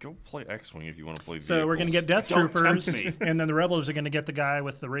it. Go play X-Wing if you want to play. So we're going to get Death Don't Troopers, tempt me. and then the Rebels are going to get the guy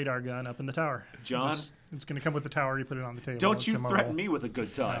with the radar gun up in the tower. John, it's going to come with the tower. You put it on the table. don't you threaten me with a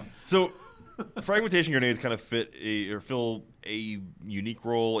good time. So Fragmentation Grenades kind of fill a unique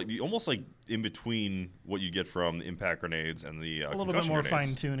role, almost like in between what you get from the impact grenades and the a little bit more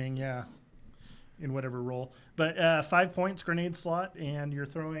fine tuning, in whatever role. But 5 points grenade slot, and you're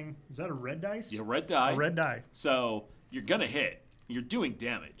throwing. Is that a red dice? Yeah, red die. A red die. So you're gonna hit. You're doing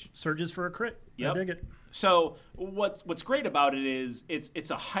damage. Surges for a crit. Yep. I dig it. So what's great about it is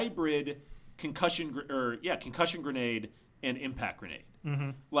it's a hybrid concussion grenade and impact grenade.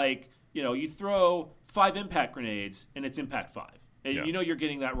 Mm-hmm. Like, you throw 5 impact grenades and it's impact 5. And you're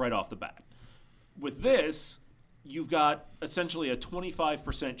getting that right off the bat. With this, you've got essentially a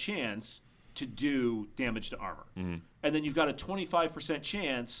 25% chance to do damage to armor. Mm-hmm. And then you've got a 25%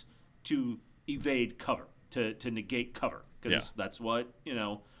 chance to evade cover, to negate cover. Because that's what,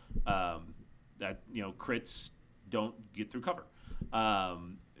 crits don't get through cover.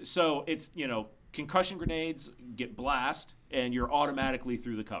 So it's, concussion grenades get blast, and you're automatically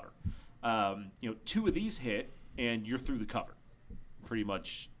through the cover. 2 of these hit, and you're through the cover. Pretty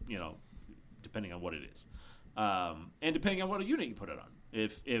much, depending on what it is. And depending on what a unit you put it on.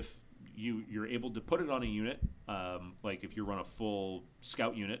 If you're able to put it on a unit, like if you run a full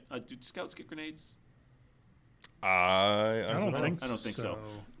scout unit. Do scouts get grenades? I don't think so.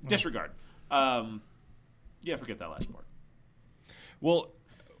 Disregard. Forget that last part. Well,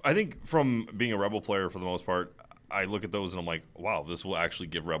 I think from being a Rebel player for the most part, I look at those and I'm like, wow, this will actually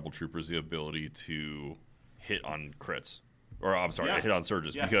give Rebel troopers the ability to hit on crits. Or, I'm sorry, hit on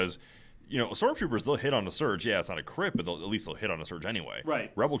surges. Yeah. Because, stormtroopers, they'll hit on a surge. Yeah, it's not a crit, but at least they'll hit on a surge anyway.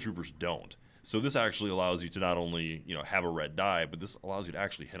 Right. Rebel troopers don't. So this actually allows you to not only, have a red die, but this allows you to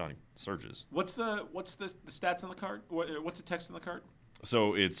actually hit on surges. What's the stats on the card? What's the text on the card?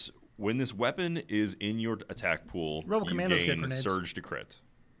 So it's when this weapon is in your attack pool, Rebel you commandos get gain grenades. surge to crit.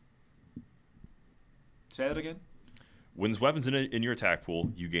 Say that again? When this weapon's in your attack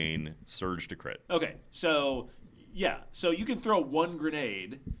pool, you gain surge to crit. Okay, so you can throw 1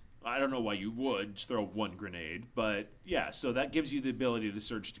 grenade. I don't know why you would throw 1 grenade, but so that gives you the ability to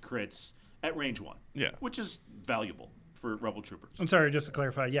surge to crits at range 1. Yeah. Which is valuable for Rebel troopers. I'm sorry, just to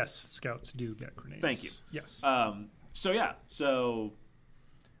clarify, yes, scouts do get grenades. Thank you. Yes. So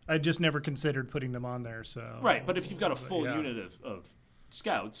I just never considered putting them on there, so... Right, but if you've got a full unit of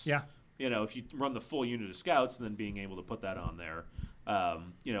scouts... Yeah. If you run the full unit of scouts, and then being able to put that on there,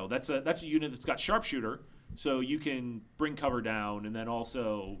 that's a unit that's got sharpshooter, so you can bring cover down, and then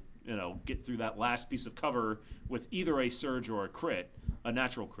also get through that last piece of cover with either a surge or a crit, a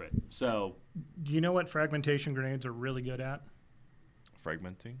natural crit. So, do you know what fragmentation grenades are really good at?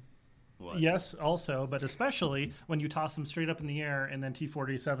 fragmenting. What? Yes, also, but especially when you toss them straight up in the air and then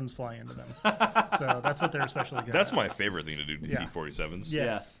T-47s fly into them. So that's what they're especially good That's at. my favorite thing to do to Yeah. T-47s.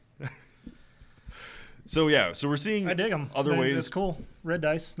 Yes. So we're seeing I dig them. other ways. It's cool. Red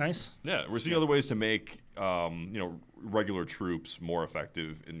dice, nice. Yeah, we're seeing other ways to make regular troops more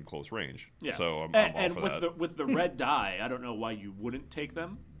effective in close range. Yeah. So I'm and all for with that. with the red die, I don't know why you wouldn't take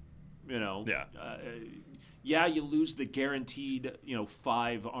them. Yeah. You lose the guaranteed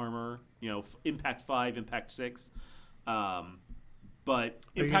 5 armor. Impact 5, impact 6. But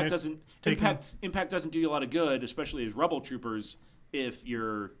impact doesn't do you a lot of good, especially as rebel troopers, if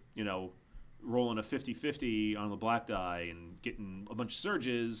you're rolling a 50-50 on the black die and getting a bunch of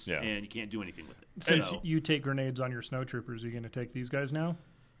surges and you can't do anything with it. Since you take grenades on your snowtroopers, are you going to take these guys now?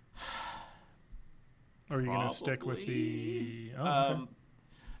 Or are you going to stick with the... Oh,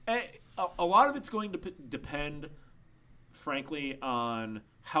 okay. A lot of it's going to depend, frankly, on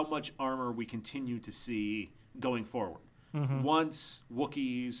how much armor we continue to see going forward. Mm-hmm. Once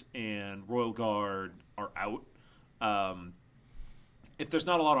Wookiees and Royal Guard are out, if there's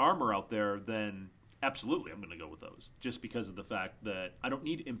not a lot of armor out there, then absolutely I'm going to go with those, just because of the fact that I don't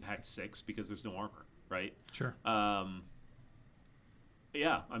need Impact 6 because there's no armor, right? Sure. I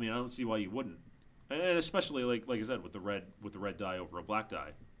don't see why you wouldn't, and especially like I said with the red die over a black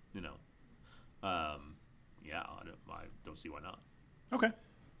die, I don't see why not. Okay.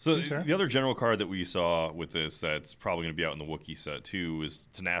 So the other general card that we saw with this that's probably going to be out in the Wookiee set too is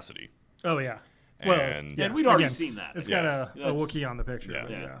Tenacity. Oh yeah. And we'd already seen that. It's got a Wookiee on the picture.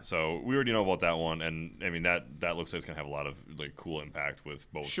 Yeah. So we already know about that one, and I mean that looks like it's going to have a lot of cool impact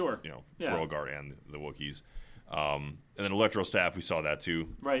with both Royal Guard and the Wookiees. And then Electro Staff, we saw that too.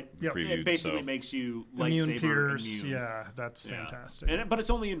 Right. Yep. It basically makes you immune lightsaber pierce. immune. Yeah, that's fantastic. But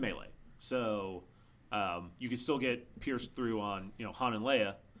it's only in melee, so you can still get pierced through on Han and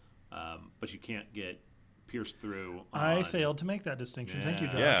Leia, but you can't get pierced through. I failed to make that distinction. Thank you,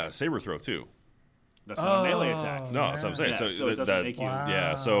 Josh. Yeah, Saber Throw too. That's not a melee attack. No, that's what I'm saying. So it doesn't make you.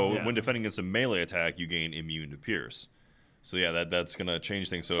 Yeah. So when defending against a melee attack, you gain immune to pierce. So that's going to change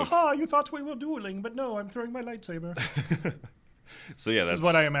things. So you thought we were dueling, but no, I'm throwing my lightsaber. So that's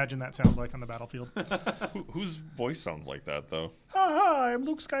what I imagine that sounds like on the battlefield. Whose voice sounds like that though? I'm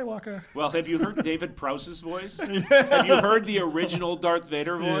Luke Skywalker. Well, have you heard David Prowse's voice? Have you heard the original Darth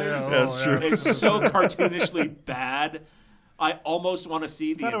Vader voice? Yeah, that's true. It's so cartoonishly bad. I almost want to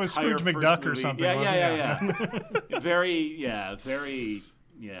see the entire Scrooge first McDuck movie. or something. Yeah. very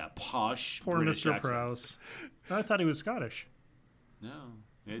posh. Poor British Mr. accents. Prowse. I thought he was Scottish. No,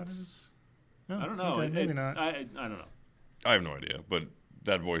 it's. Oh, I don't know. Okay, maybe not. I don't know. I have no idea, but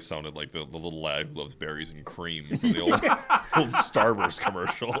that voice sounded like the little lad who loves berries and cream from the old Starburst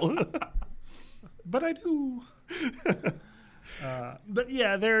commercial. But I do. But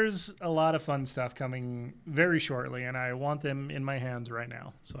yeah, there's a lot of fun stuff coming very shortly, and I want them in my hands right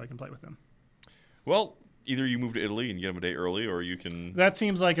now so I can play with them. Well, either you move to Italy and get them a day early, or you can. That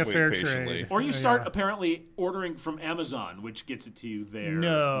seems like a wait fair patiently. trade. Or you start apparently ordering from Amazon, which gets it to you there.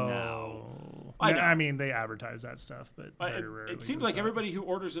 No. I know. I mean, they advertise that stuff, but very rarely. It seems does like that. everybody who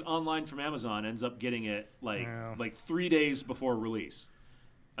orders it online from Amazon ends up getting it like 3 days before release.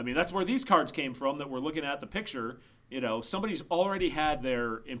 I mean, that's where these cards came from that we're looking at the picture. Somebody's already had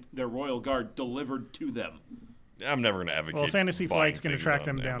their Royal Guard delivered to them. I'm never going to advocate. Well, Fantasy buying Flight's going to things track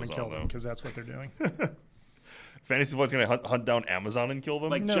on them down Amazon, and kill them though. because that's what they're doing. Fantasy Flight's going to hunt down Amazon and kill them?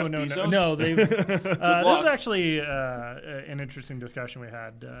 Like No, Jeff no, Bezos? no. They've. This luck. is actually an interesting discussion we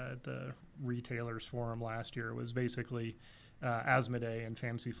had at the retailers forum last year. It was basically Asmodee and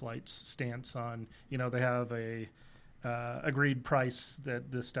Fantasy Flight's stance on, they have a agreed price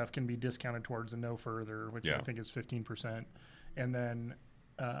that this stuff can be discounted towards and no further, which I think is 15%. And then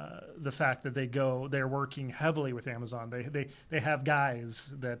the fact that they're working heavily with Amazon. They have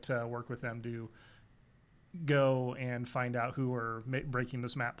guys that work with them to go and find out who are breaking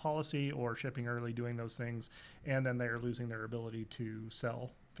this MAP policy or shipping early, doing those things, and then they're losing their ability to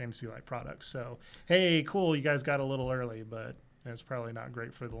sell Fantasy Light products. So, hey, cool, you guys got a little early, but it's probably not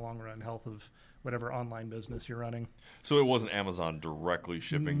great for the long run health of whatever online business you're running. So it wasn't Amazon directly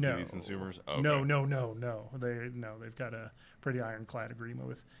shipping to these consumers? Okay. No. They've got a pretty ironclad agreement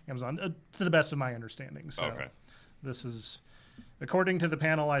with Amazon, to the best of my understanding. So this is according to the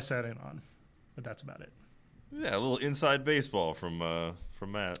panel I sat in on, but that's about it. Yeah, a little inside baseball from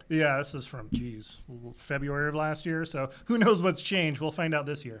Matt. Yeah, this is from February of last year. So who knows what's changed? We'll find out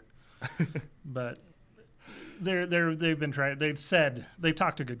this year. But they've been trying. They've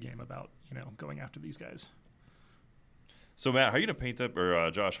talked a good game about going after these guys. So Matt, how are you gonna paint up, or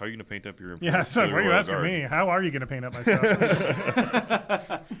Josh, how are you gonna paint up your? Yeah, so why are you asking me? How are you gonna paint up my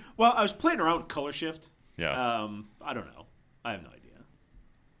stuff? Well, I was playing around with color shift. Yeah. I don't know. I have no idea.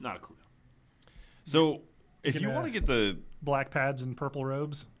 Not a clue. So if you want to get the black pads and purple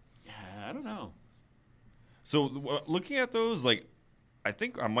robes, yeah, I don't know. So looking at those, like, I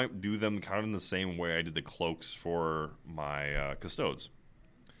think I might do them kind of in the same way I did the cloaks for my custodes.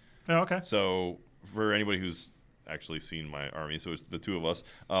 Oh, okay. So for anybody who's actually seen my army, so it's the two of us.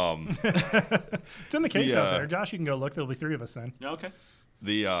 It's in the case out there. Josh, you can go look. There'll be three of us then. Okay.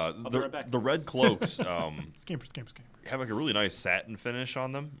 The right the red cloaks Scamper. have like a really nice satin finish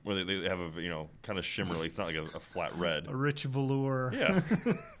on them, where they have a kind of shimmer. Like it's not like a flat red. A rich velour. Yeah.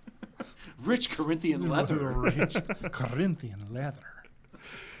 Rich Corinthian leather. Rich Corinthian leather.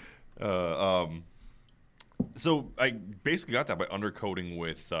 So I basically got that by undercoating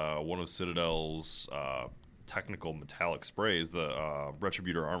with one of Citadel's technical metallic sprays, the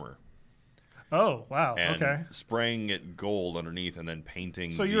Retributor armor. Oh, wow. And okay. spraying it gold underneath and then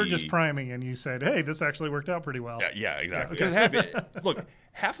painting. So you were just priming and you said, hey, this actually worked out pretty well. Yeah, exactly. Yeah, okay. Look,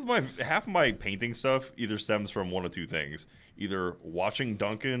 half of my painting stuff either stems from one of two things. Either watching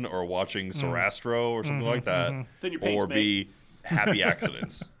Duncan or watching Sarastro or something like that. Then your paint's or be happy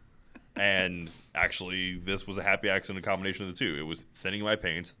accidents. And actually, this was a happy accident combination of the two. It was thinning my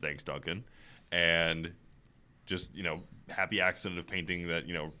paints, thanks Duncan, and just, happy accident of painting that,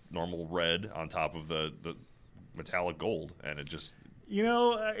 normal red on top of the metallic gold. And it just...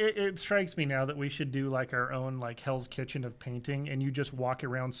 it strikes me now that we should do like our own like Hell's Kitchen of painting, and you just walk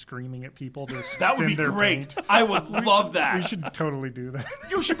around screaming at people to that would be great. Paint. I would love that. We should totally do that.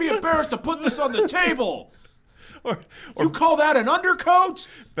 You should be embarrassed to put this on the table. Or you call that an undercoat?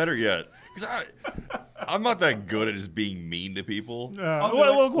 Better yet, because I'm not that good at just being mean to people.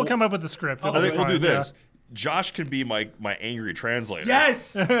 We'll come up with the script. I think we'll do this. Yeah. Josh can be my angry translator.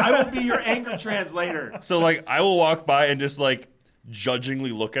 Yes, I will be your angry translator. So like I will walk by and just like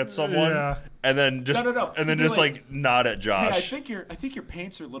judgingly look at someone, and then just and then just like nod at Josh. Hey, I think your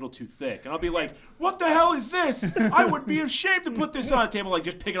paints are a little too thick, and I'll be like, "What the hell is this? I would be ashamed to put this on a table." Like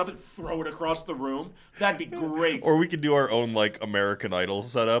just pick it up and throw it across the room. That'd be great. Or we could do our own like American Idol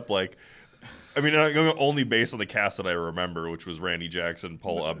setup, like. I mean, only based on the cast that I remember, which was Randy Jackson,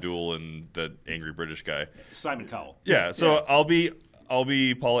 Paul Abdul, and the angry British guy, Simon Cowell. Yeah, so yeah. I'll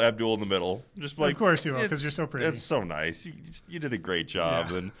be Paul Abdul in the middle. Just like, of course you will, because you're so pretty. It's so nice. You did a great job.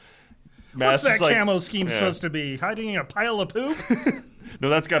 Yeah. And what's that camo scheme supposed to be? Hiding in a pile of poop? No,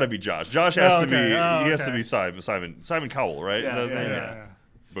 that's got to be Josh. Josh has to be. He has to be Simon Cowell, right? Yeah.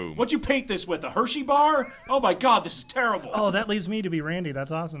 Boom. What'd you paint this with? A Hershey bar? Oh my God, this is terrible. Oh, that leaves me to be Randy.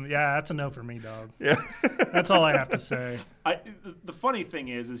 That's awesome. Yeah, that's a no for me, dog. Yeah, that's all I have to say. The funny thing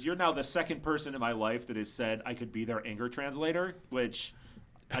is you're now the second person in my life that has said I could be their anger translator, which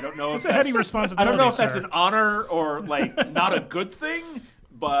I don't know if that's a heady responsibility. I don't know if that's an honor or like not a good thing,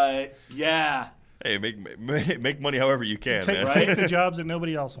 but yeah. Hey, make money however you can. Take the jobs that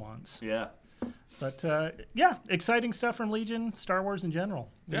nobody else wants. Yeah. But, exciting stuff from Legion, Star Wars in general.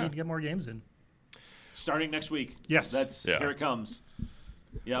 We need to get more games in. Starting next week. Yes. Here it comes.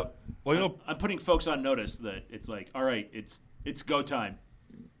 Yep. Well, I'm putting folks on notice that it's like, all right, it's go time.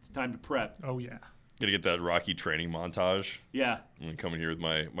 It's time to prep. Oh, yeah. Gonna get that Rocky training montage. Yeah. I'm gonna come in here with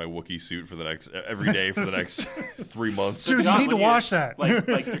my Wookiee suit for the next every day for the next 3 months. Dude, John, you need to wash that.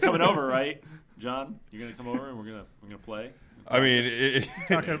 Like you're coming over, right, John? You're gonna come over and we're gonna play. I mean,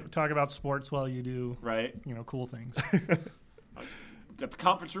 talk about sports while you do cool things. Got the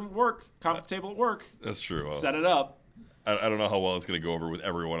conference room at work, conference table at work. That's true. Set it up. I don't know how well it's going to go over with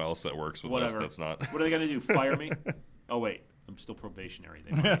everyone else that works with us. That's not. What are they going to do? Fire me? Oh wait, I'm still probationary.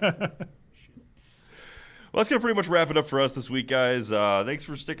 Well, that's going to pretty much wrap it up for us this week, guys. Thanks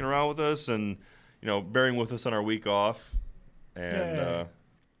for sticking around with us and bearing with us on our week off. And.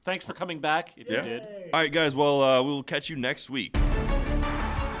 Thanks for coming back, if you did. All right, guys. Well, we'll catch you next week.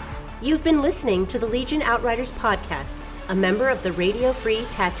 You've been listening to the Legion Outriders podcast, a member of the Radio Free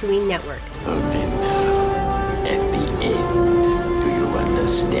Tatooine Network. Only now, at the end, do you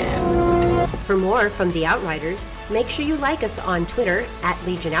understand? For more from the Outriders, make sure you like us on Twitter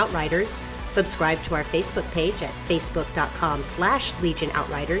 @Legion Outriders, subscribe to our Facebook page at facebook.com/Legion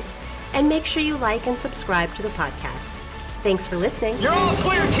Outriders, and make sure you like and subscribe to the podcast. Thanks for listening. You're all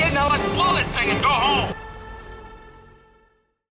clear, kid. Now let's blow this thing and go home.